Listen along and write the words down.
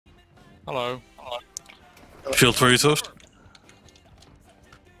Hello. Shield for you, Toast.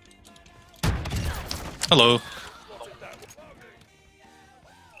 Hello.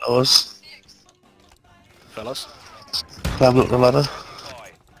 Fellas, Fellas. climbing up the ladder.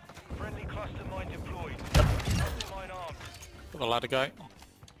 Friendly cluster mine deployed. Mine armed. Got the ladder guy.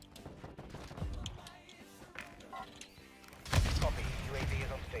 Copy. UAV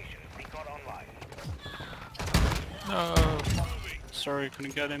is on station. Recon online. No. Sorry,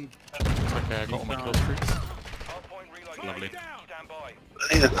 couldn't get him. It's okay, I got all my kill streaks. Hardpoint relocated. Lovely. Stand by.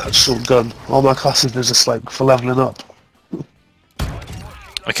 I need an actual gun. All my classes are just like for leveling up.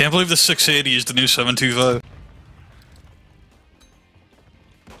 I can't believe the 680 is the new 725.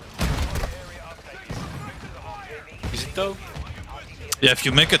 Is it though? Yeah, if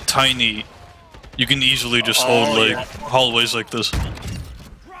you make it tiny, you can easily just hold like hallways like this.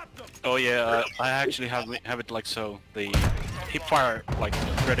 Oh yeah, I actually have it like so. The hipfire like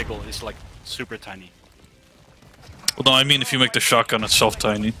reticle is like super tiny. Well, no, I mean if you make the shotgun itself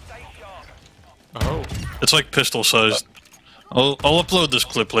tiny. Oh. It's like pistol sized. I'll upload this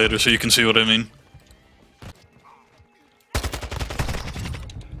clip later so you can see what I mean.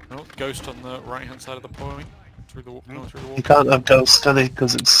 Oh, ghost on the right hand side of the point. Through the wall. No, through the wall. You can't have ghosts, can you?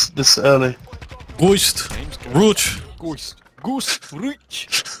 Because it's this early. Ghost! Name's Ghost. Roach! Ghost. Ghost.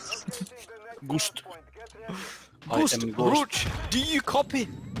 Rich. Ghost. I Ghost. am Ghost. Roach. Do you copy?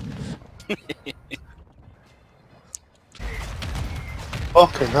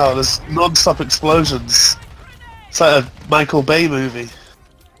 Fucking hell, there's non-stop explosions. It's like a Michael Bay movie.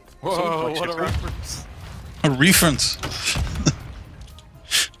 Whoa, what a Chipper. reference. A reference!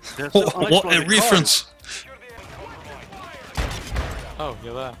 There's What a unexploded reference! Oh,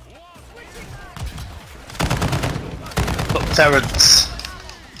 you're there. Look, Terrence.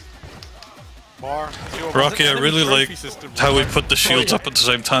 Bar. Rocky, I really like how we put the shields yeah. up at the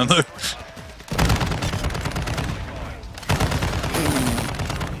same time though.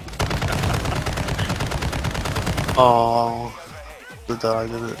 Oh, they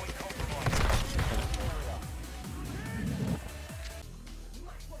died, didn't it?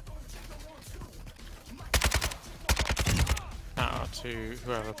 Out to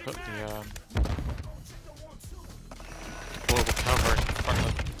whoever put the global cover in front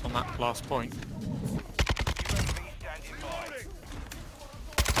of, on that last point. UAV standing by.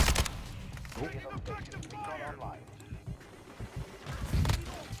 Recon online.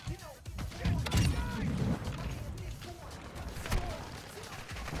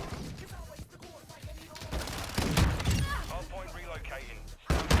 Hardpoint relocating.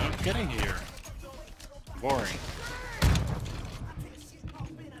 I'm getting here. Boring.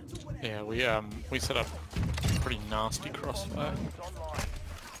 Yeah, we set up pretty nasty crossfire.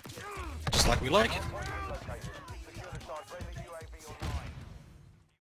 Just like we like it.